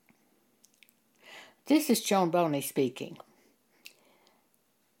This is Joan Boney speaking.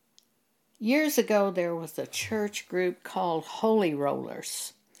 Years ago, there was a church group called Holy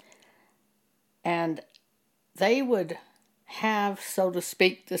Rollers, and they would have, so to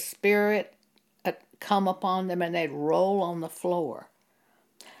speak, the Spirit come upon them and they'd roll on the floor.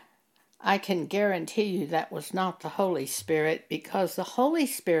 I can guarantee you that was not the Holy Spirit, because the Holy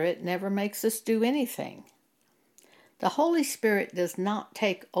Spirit never makes us do anything. The Holy Spirit does not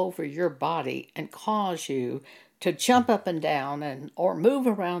take over your body and cause you to jump up and down or move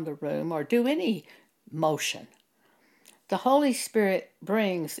around the room or do any motion. The Holy Spirit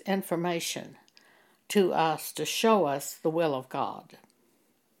brings information to us to show us the will of God.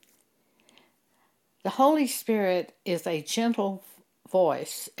 The Holy Spirit is a gentle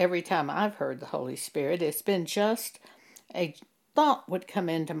voice. Every time I've heard the Holy Spirit, it's been just a thought would come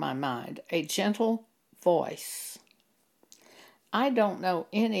into my mind, a gentle voice. I don't know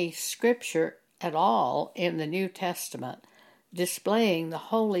any scripture at all in the New Testament displaying the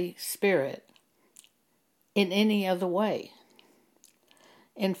Holy Spirit in any other way.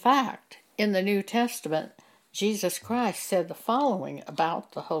 In fact, in the New Testament, Jesus Christ said the following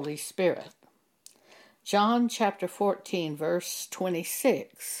about the Holy Spirit. John chapter 14, verse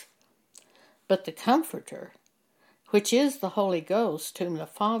 26. But the Comforter, which is the Holy Ghost, whom the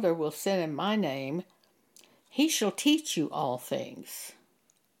Father will send in my name, he shall teach you all things,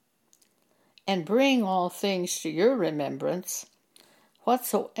 and bring all things to your remembrance,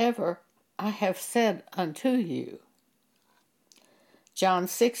 whatsoever I have said unto you. John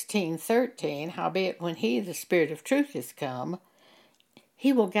 16:13, howbeit when he, the Spirit of truth, is come,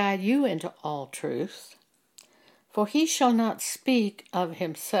 he will guide you into all truth, for he shall not speak of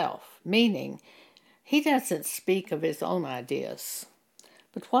himself, meaning he doesn't speak of his own ideas,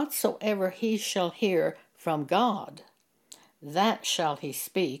 but whatsoever he shall hear from God, that shall he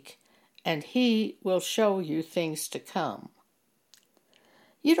speak, and he will show you things to come.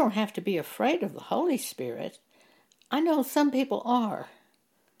 You don't have to be afraid of the Holy Spirit. I know some people are.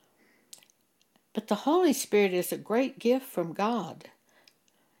 But the Holy Spirit is a great gift from God.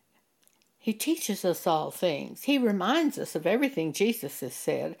 He teaches us all things. He reminds us of everything Jesus has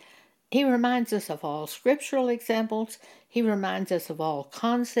said. He reminds us of all scriptural examples. He reminds us of all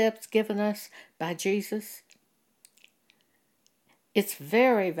concepts given us by Jesus. It's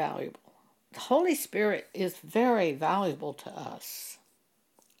very valuable. The Holy Spirit is very valuable to us.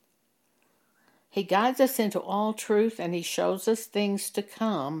 He guides us into all truth, and he shows us things to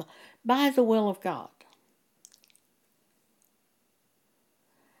come by the will of God.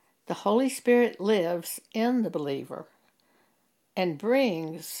 The Holy Spirit lives in the believer and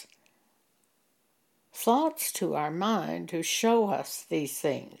brings thoughts to our mind to show us these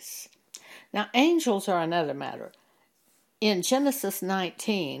things. Now, angels are another matter. In Genesis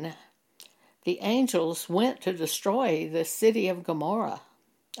 19, the angels went to destroy the city of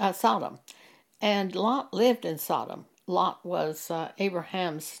Sodom, and Lot lived in Sodom. Lot was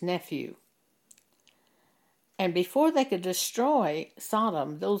Abraham's nephew. And before they could destroy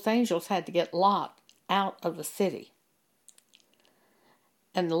Sodom, those angels had to get Lot out of the city.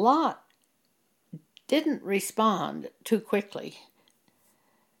 And Lot didn't respond too quickly.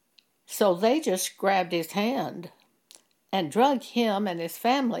 So they just grabbed his hand and drug him and his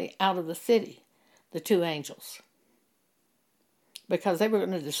family out of the city, the two angels, because they were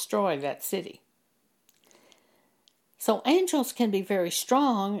going to destroy that city. So angels can be very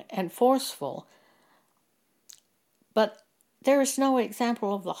strong and forceful, but there is no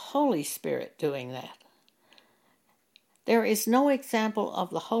example of the Holy Spirit doing that. There is no example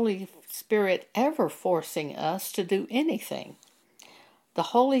of the Holy Spirit ever forcing us to do anything. The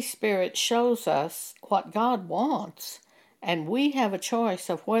Holy Spirit shows us what God wants, and we have a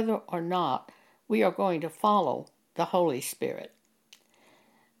choice of whether or not we are going to follow the Holy Spirit.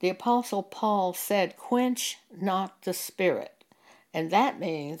 The Apostle Paul said, "Quench not the Spirit." And that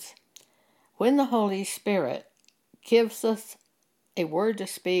means when the Holy Spirit gives us a word to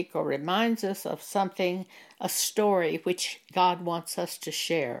speak or reminds us of something, a story which God wants us to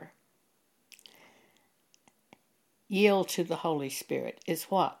share, yield to the Holy Spirit is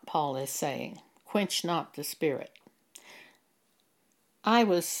what Paul is saying. Quench not the Spirit. I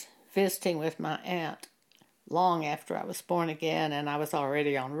was visiting with my aunt long after I was born again, and I was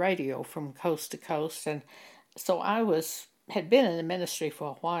already on radio from coast to coast, and so I had been in the ministry for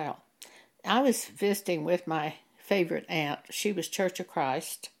a while. I was visiting with my favorite aunt. She was Church of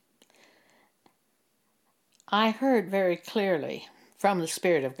Christ. I heard very clearly from the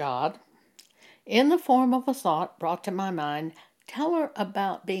Spirit of God, in the form of a thought brought to my mind, tell her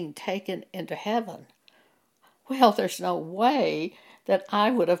about being taken into heaven. Well, there's no way that I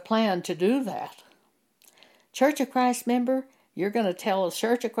would have planned to do that. Church of Christ member, you're going to tell a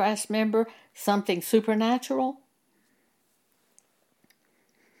Church of Christ member something supernatural?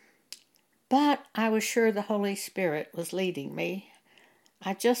 But I was sure the Holy Spirit was leading me.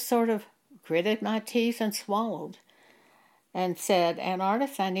 I just sort of gritted my teeth and swallowed and said, Aunt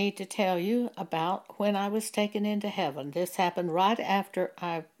Artis, I need to tell you about when I was taken into heaven. This happened right after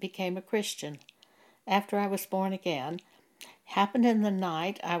I became a Christian, after I was born again. Happened in the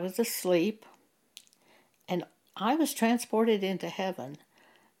night. I was asleep, and I was transported into heaven.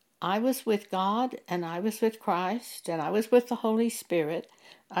 I was with God, and I was with Christ, and I was with the Holy Spirit.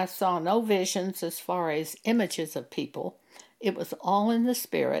 I saw no visions as far as images of people. It was all in the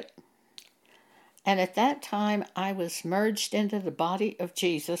Spirit. And at that time, I was merged into the body of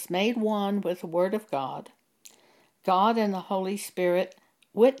Jesus, made one with the Word of God, God and the Holy Spirit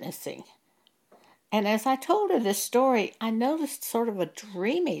witnessing. And as I told her this story, I noticed sort of a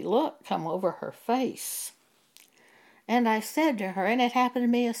dreamy look come over her face. And I said to her, and it happened to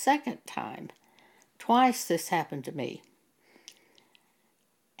me a second time. Twice this happened to me.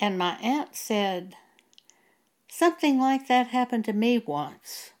 And my aunt said, something like that happened to me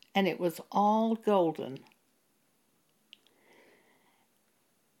once. And it was all golden.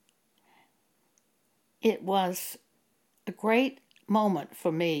 It was a great moment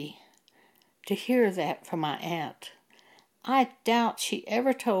for me to hear that from my aunt. I doubt she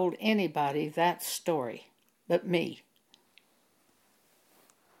ever told anybody that story but me.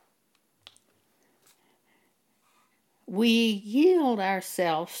 We yield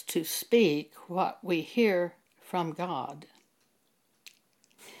ourselves to speak what we hear from God.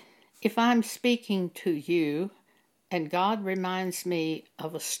 If I'm speaking to you and God reminds me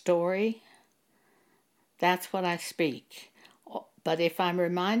of a story, that's what I speak. But if I'm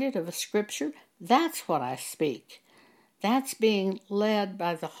reminded of a scripture, that's what I speak. That's being led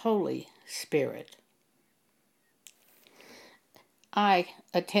by the Holy Spirit. I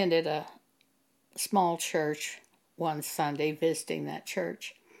attended a small church one Sunday, visiting that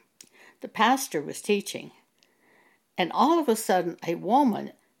church. The pastor was teaching, and all of a sudden a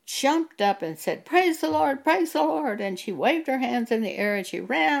woman jumped up and said, praise the Lord, and she waved her hands in the air and she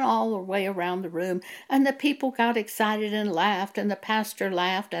ran all the way around the room, and the people got excited and laughed, and the pastor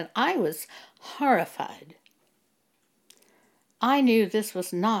laughed, and I was horrified. I knew this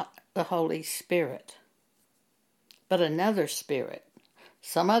was not the Holy Spirit, but another spirit,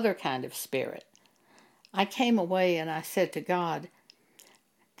 some other kind of spirit. I came away and I said to God,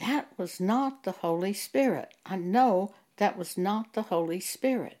 that was not the Holy Spirit. I know that was not the Holy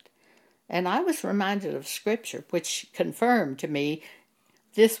Spirit. And I was reminded of Scripture, which confirmed to me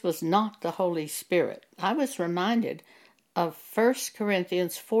this was not the Holy Spirit. I was reminded of 1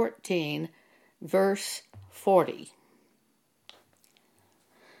 Corinthians 14, verse 40.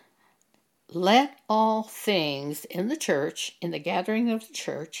 Let all things in the church, in the gathering of the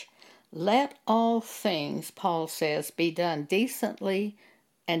church, let all things, Paul says, be done decently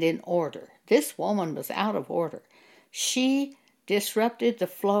and in order. This woman was out of order. She disrupted the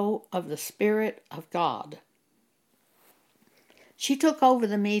flow of the Spirit of God. She took over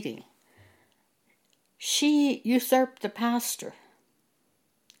the meeting. She usurped the pastor.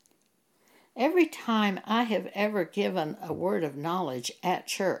 Every time I have ever given a word of knowledge at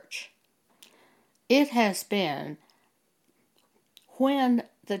church, it has been when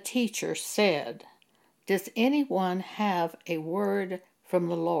the teacher said, does anyone have a word from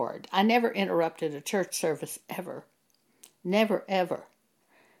the Lord? I never interrupted a church service ever. Never, ever.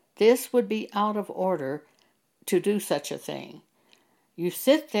 This would be out of order to do such a thing. You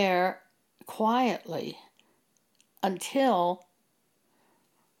sit there quietly until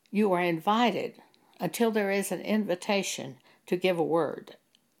you are invited, until there is an invitation to give a word.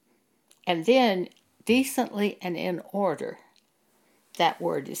 And then, decently and in order, that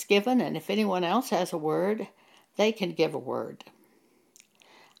word is given, and if anyone else has a word, they can give a word.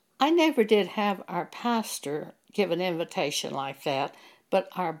 I never did have our pastor give an invitation like that, but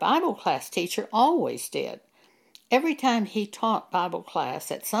our Bible class teacher always did. Every time he taught Bible class,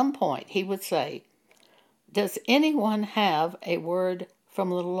 at some point he would say, does anyone have a word from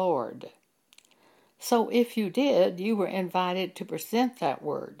the Lord? So if you did, you were invited to present that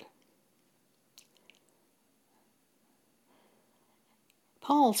word.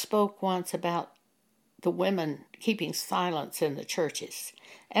 Paul spoke once about the women keeping silence in the churches,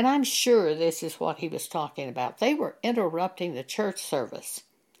 and I'm sure this is what he was talking about. They were interrupting the church service.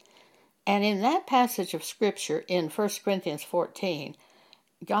 And in that passage of Scripture in 1 Corinthians 14,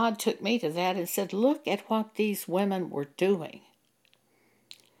 God took me to that and said, look at what these women were doing.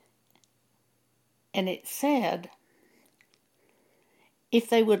 And it said, If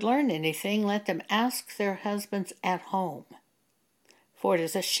they would learn anything, let them ask their husbands at home. For it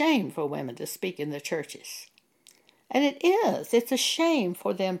is a shame for women to speak in the churches. And it is. It's a shame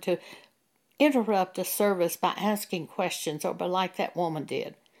for them to interrupt a service by asking questions or by like that woman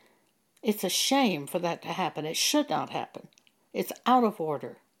did. It's a shame for that to happen. It should not happen. It's out of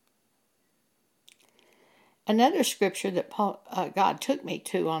order. Another scripture that God took me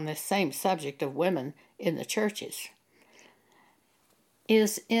to on this same subject of women in the churches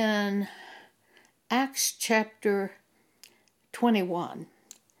is in Acts chapter 21.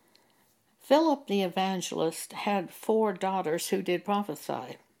 Philip the evangelist had 4 daughters who did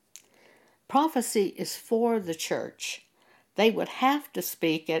prophesy. Prophecy is for the church. They would have to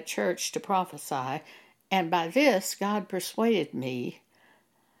speak at church to prophesy, and by this God persuaded me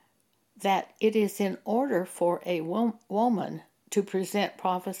that it is in order for a woman to present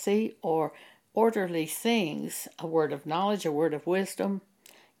prophecy or orderly things, a word of knowledge, a word of wisdom,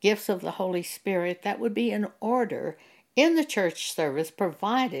 gifts of the Holy Spirit, that would be in order in the church service,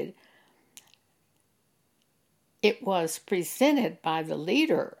 provided it was presented by the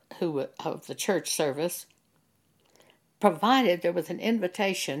leader of the church service, provided there was an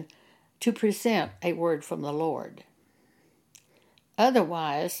invitation to present a word from the Lord.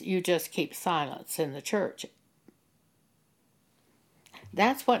 Otherwise, you just keep silence in the church.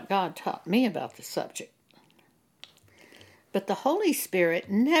 That's what God taught me about the subject. But the Holy Spirit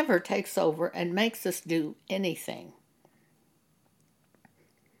never takes over and makes us do anything.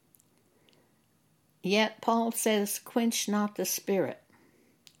 Yet Paul says, quench not the Spirit.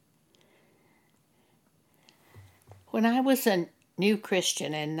 When I was a new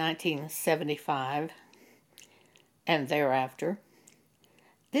Christian in 1975 and thereafter,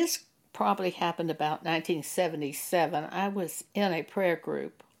 this probably happened about 1977. I was in a prayer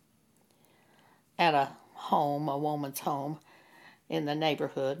group at a home, a woman's home in the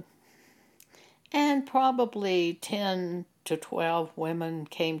neighborhood, and probably 10 to 12 women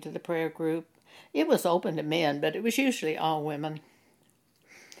came to the prayer group. It was open to men, but it was usually all women.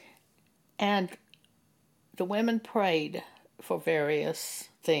 And the women prayed for various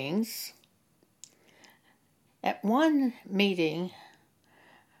things. At one meeting,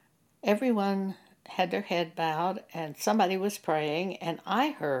 everyone had their head bowed and somebody was praying, and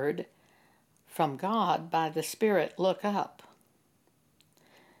I heard from God by the Spirit, look up.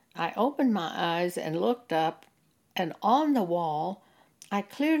 I opened my eyes and looked up, and on the wall I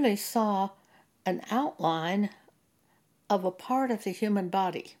clearly saw an outline of a part of the human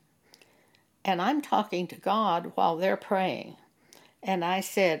body. And I'm talking to God while they're praying. And I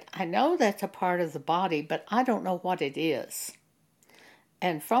said, I know that's a part of the body, but I don't know what it is.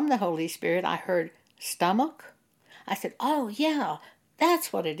 And from the Holy Spirit, I heard stomach. I said, oh yeah,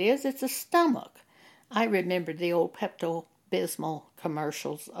 that's what it is. It's a stomach. I remembered the old Pepto-Bismol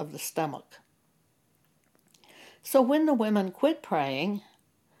commercials of the stomach. So when the women quit praying,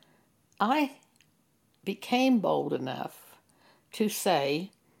 I became bold enough to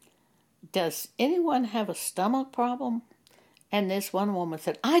say, does anyone have a stomach problem? And this one woman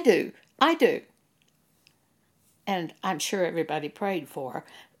said, I do. And I'm sure everybody prayed for her.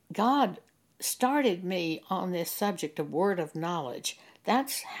 God started me on this subject of word of knowledge.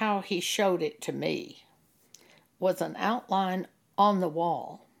 That's how he showed it to me, was an outline on the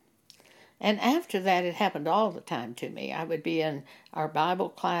wall. And after that, it happened all the time to me. I would be in our Bible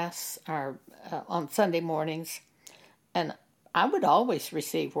class on Sunday mornings, and I would always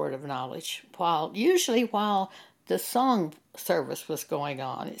receive word of knowledge, usually while the song service was going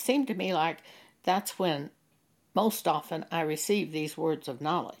on. It seemed to me like that's when most often I received these words of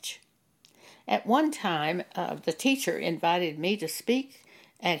knowledge. At one time, the teacher invited me to speak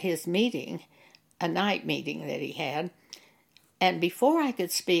at his meeting, a night meeting that he had, and before I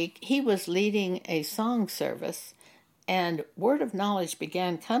could speak, he was leading a song service, and word of knowledge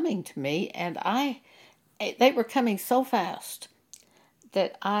began coming to me, and they were coming so fast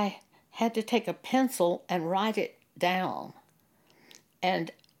that I had to take a pencil and write it down.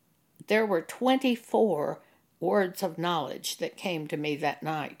 And there were 24 words of knowledge that came to me that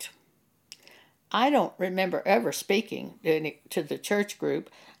night. I don't remember ever speaking to the church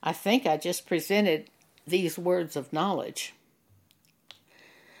group. I think I just presented these words of knowledge.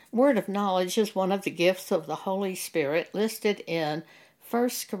 Word of knowledge is one of the gifts of the Holy Spirit listed in 1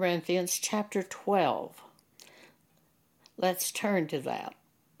 Corinthians chapter 12. Let's turn to that.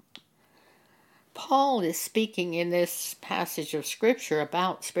 Paul is speaking in this passage of Scripture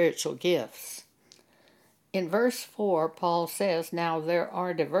about spiritual gifts. In verse 4, Paul says, now there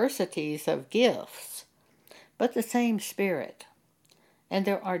are diversities of gifts, but the same Spirit. And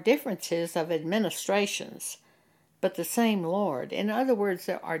there are differences of administrations, but the same Lord. In other words,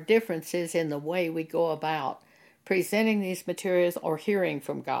 there are differences in the way we go about presenting these materials or hearing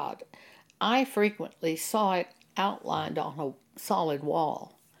from God. I frequently saw it outlined on a solid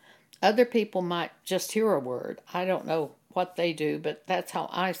wall. Other people might just hear a word. I don't know what they do, but that's how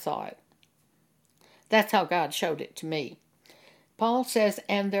I saw it. That's how God showed it to me. Paul says,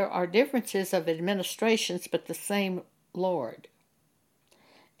 and there are differences of administrations, but the same Lord.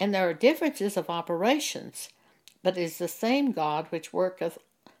 And there are differences of operations, but it is the same God which worketh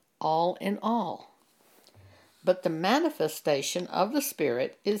all in all. But the manifestation of the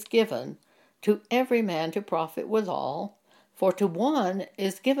Spirit is given to every man to profit withal, for to one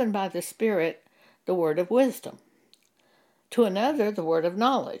is given by the Spirit the word of wisdom, to another the word of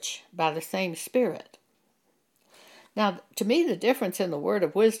knowledge by the same Spirit. Now, to me, the difference in the word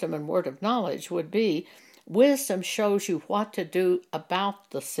of wisdom and word of knowledge would be wisdom shows you what to do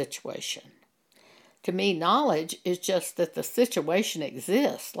about the situation. To me, knowledge is just that the situation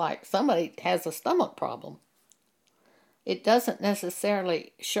exists, like somebody has a stomach problem. It doesn't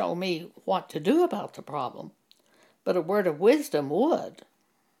necessarily show me what to do about the problem, but a word of wisdom would.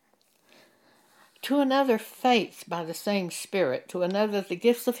 To another, faith by the same Spirit. To another, the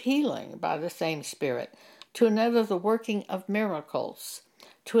gifts of healing by the same Spirit. To another, the working of miracles.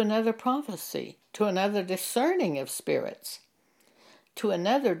 To another, prophecy. To another, discerning of spirits. To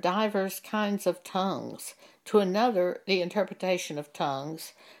another, divers kinds of tongues. To another, the interpretation of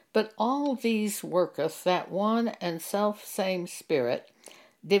tongues. But all these worketh that one and self-same Spirit,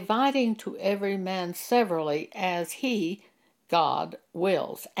 dividing to every man severally as he, God,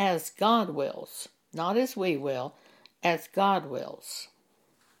 wills. As God wills. Not as we will, as God wills.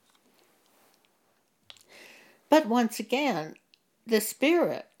 But once again, the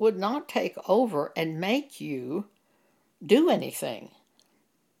Spirit would not take over and make you do anything.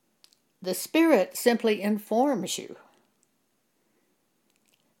 The Spirit simply informs you.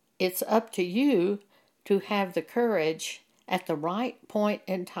 It's up to you to have the courage at the right point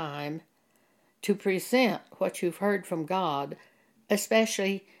in time to present what you've heard from God,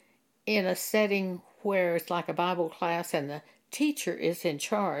 especially in a setting where it's like a Bible class and the teacher is in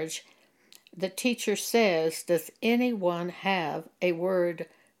charge. The teacher says, does anyone have a word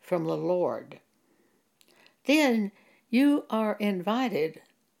from the Lord? Then you are invited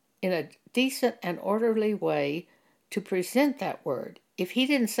in a decent and orderly way to present that word. If he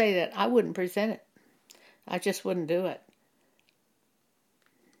didn't say that, I wouldn't present it. I just wouldn't do it.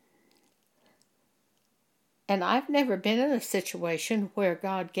 And I've never been in a situation where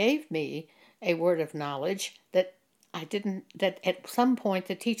God gave me a word of knowledge that at some point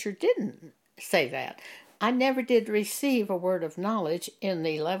the teacher didn't say that. I never did receive a word of knowledge in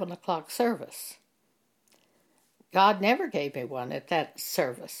the 11 o'clock service. God never gave me one at that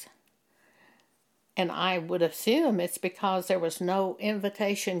service. And I would assume it's because there was no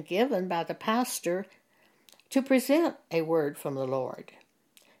invitation given by the pastor to present a word from the Lord.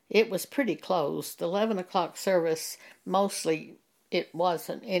 It was pretty close. The 11 o'clock service, mostly it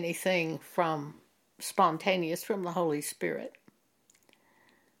wasn't anything from spontaneous from the Holy Spirit.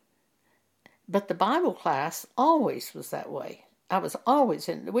 But the Bible class always was that way.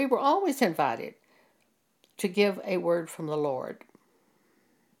 We were always invited to give a word from the Lord.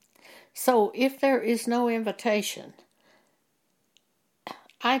 So if there is no invitation,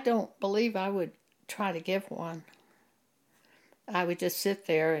 I don't believe I would try to give one. I would just sit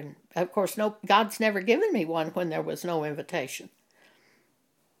there and, of course, God's never given me one when there was no invitation.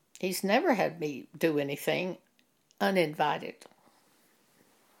 He's never had me do anything uninvited.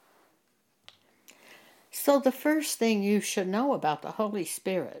 So the first thing you should know about the Holy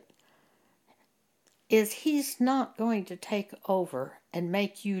Spirit is He's not going to take over and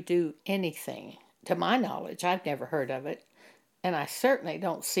make you do anything. To my knowledge, I've never heard of it, and I certainly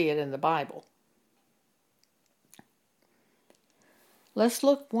don't see it in the Bible. Let's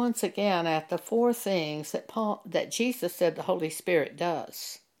look once again at the four things that Jesus said the Holy Spirit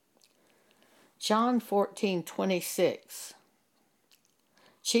does. John 14:26.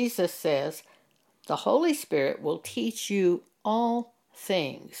 Jesus says, the Holy Spirit will teach you all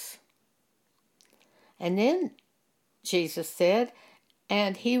things. And then Jesus said,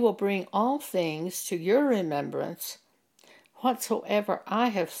 and He will bring all things to your remembrance, whatsoever I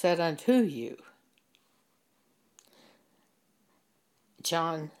have said unto you.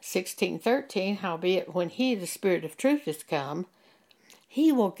 John 16:13, howbeit when He, the Spirit of truth, is come,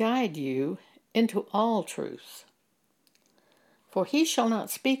 He will guide you into all truth. For He shall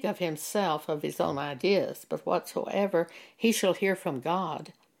not speak of Himself, of His own ideas, but whatsoever He shall hear from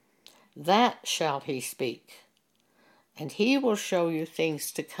God, that shall He speak, and He will show you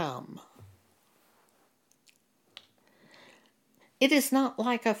things to come. It is not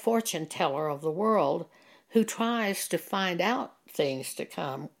like a fortune teller of the world who tries to find out things to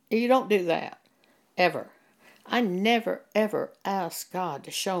come. You don't do that, ever. I never, ever ask God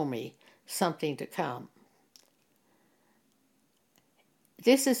to show me something to come.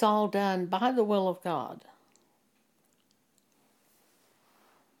 This is all done by the will of God.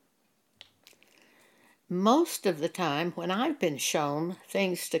 Most of the time when I've been shown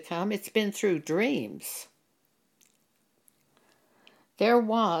things to come, it's been through dreams. There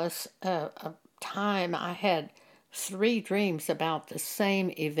was a time I had 3 dreams about the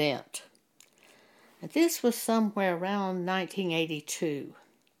same event. This was somewhere around 1982.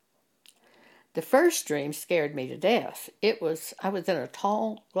 The first dream scared me to death. I was in a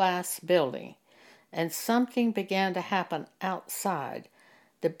tall glass building, and something began to happen outside.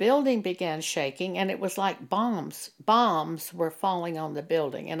 The building began shaking, and it was like bombs. Bombs were falling on the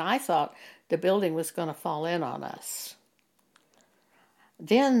building, and I thought the building was going to fall in on us.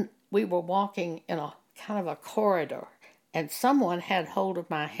 Then we were walking in a kind of a corridor, and someone had hold of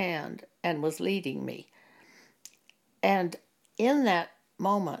my hand and was leading me. And in that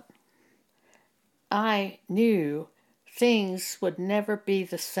moment, I knew things would never be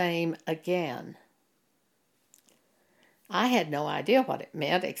the same again. I had no idea what it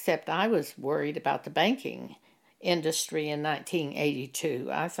meant, except I was worried about the banking industry in 1982.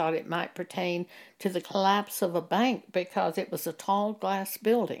 I thought it might pertain to the collapse of a bank because it was a tall glass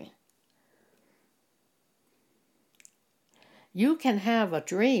building. You can have a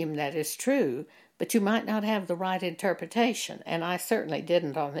dream that is true, but you might not have the right interpretation, and I certainly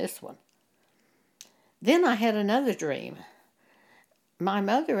didn't on this one. Then I had another dream. My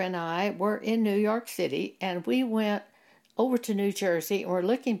mother and I were in New York City, and we went over to New Jersey, and we're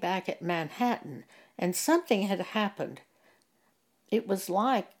looking back at Manhattan, and something had happened. It was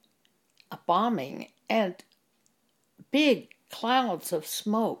like a bombing, and big clouds of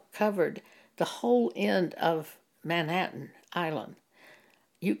smoke covered the whole end of Manhattan Island.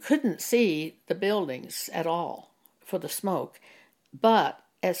 You couldn't see the buildings at all for the smoke, but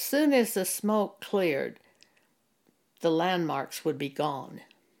as soon as the smoke cleared, the landmarks would be gone.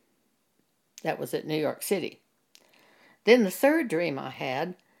 That was at New York City. Then the third dream I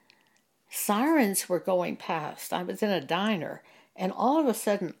had, sirens were going past. I was in a diner, and all of a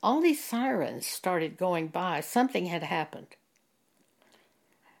sudden, all these sirens started going by. Something had happened.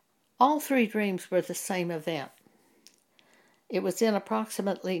 All 3 dreams were the same event. It was in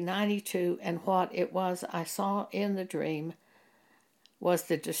approximately 92, and what it was I saw in the dream was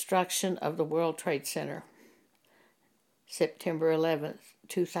the destruction of the World Trade Center, September 11th,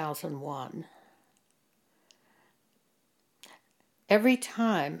 2001. Every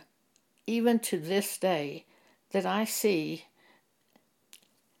time, even to this day, that I see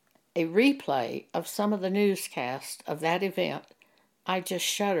a replay of some of the newscasts of that event, I just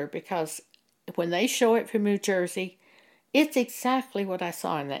shudder because when they show it from New Jersey, it's exactly what I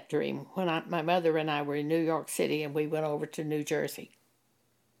saw in that dream when my mother and I were in New York City and we went over to New Jersey.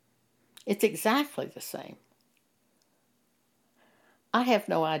 It's exactly the same. I have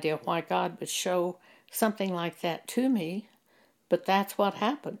no idea why God would show something like that to me, but that's what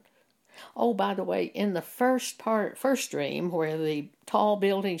happened. Oh, by the way, in the first dream where the tall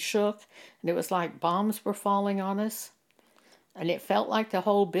building shook and it was like bombs were falling on us, and it felt like the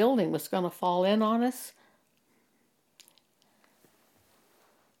whole building was going to fall in on us,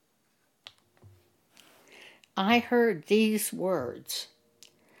 I heard these words: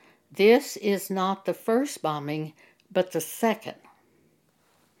 "This is not the first bombing, but the second."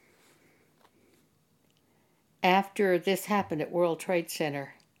 After this happened at World Trade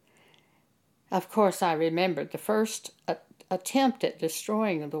Center, of course I remembered the first attempt at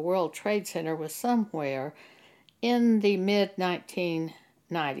destroying the World Trade Center was somewhere in the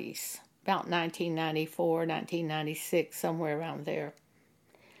mid-1990s, about 1994, 1996, somewhere around there.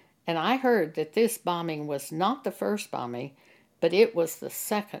 And I heard that this bombing was not the first bombing, but it was the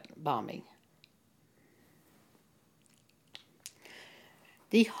second bombing.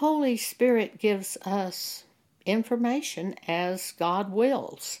 The Holy Spirit gives us information as God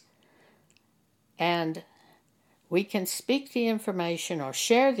wills. And we can speak the information or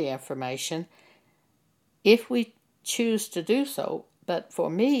share the information if we choose to do so. But for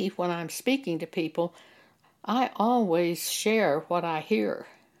me, when I'm speaking to people, I always share what I hear.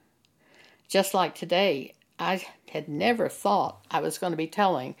 Just like today, I had never thought I was going to be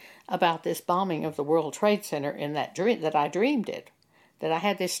telling about this bombing of the World Trade Center in that dream that I dreamed it, that I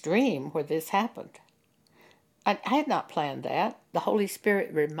had this dream where this happened. I had not planned that. The Holy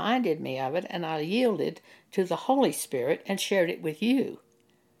Spirit reminded me of it, and I yielded to the Holy Spirit and shared it with you.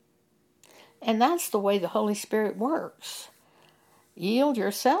 And that's the way the Holy Spirit works. Yield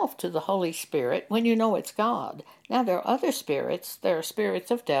yourself to the Holy Spirit when you know it's God. Now, there are other spirits. There are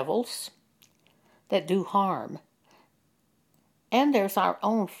spirits of devils that do harm. And there's our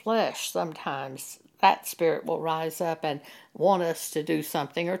own flesh sometimes. That spirit will rise up and want us to do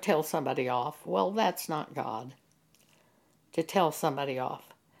something or tell somebody off. Well, that's not God. To tell somebody off.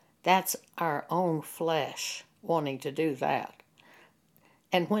 That's our own flesh wanting to do that.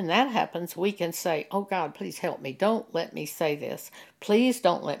 And when that happens, we can say, oh God, please help me. Don't let me say this. Please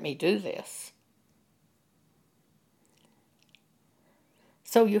don't let me do this.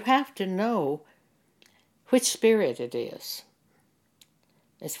 So you have to know which spirit it is.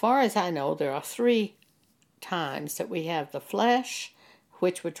 As far as I know, there are 3 times that we have the flesh,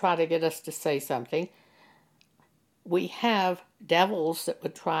 which would try to get us to say something. We have devils that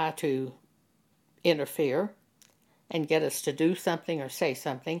would try to interfere and get us to do something or say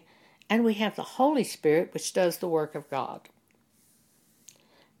something. And we have the Holy Spirit, which does the work of God.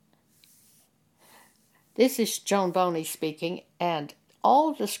 This is Joan Boney speaking, and all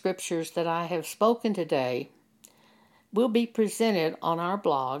of the scriptures that I have spoken today will be presented on our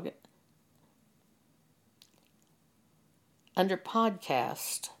blog under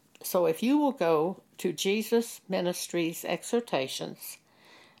podcast. So if you will go to Jesus Ministries Exhortations,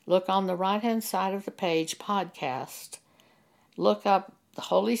 look on the right-hand side of the page, podcast, look up The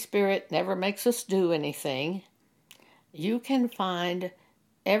Holy Spirit Never Makes Us Do Anything, you can find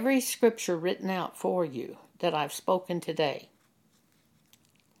every scripture written out for you that I've spoken today.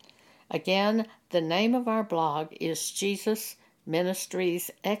 Again, the name of our blog is Jesus Ministries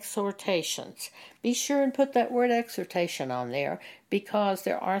Exhortations. Be sure and put that word exhortation on there, because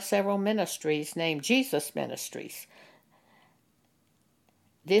there are several ministries named Jesus Ministries.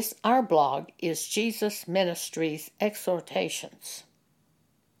 Our blog is Jesus Ministries Exhortations.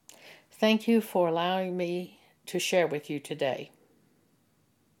 Thank you for allowing me to share with you today.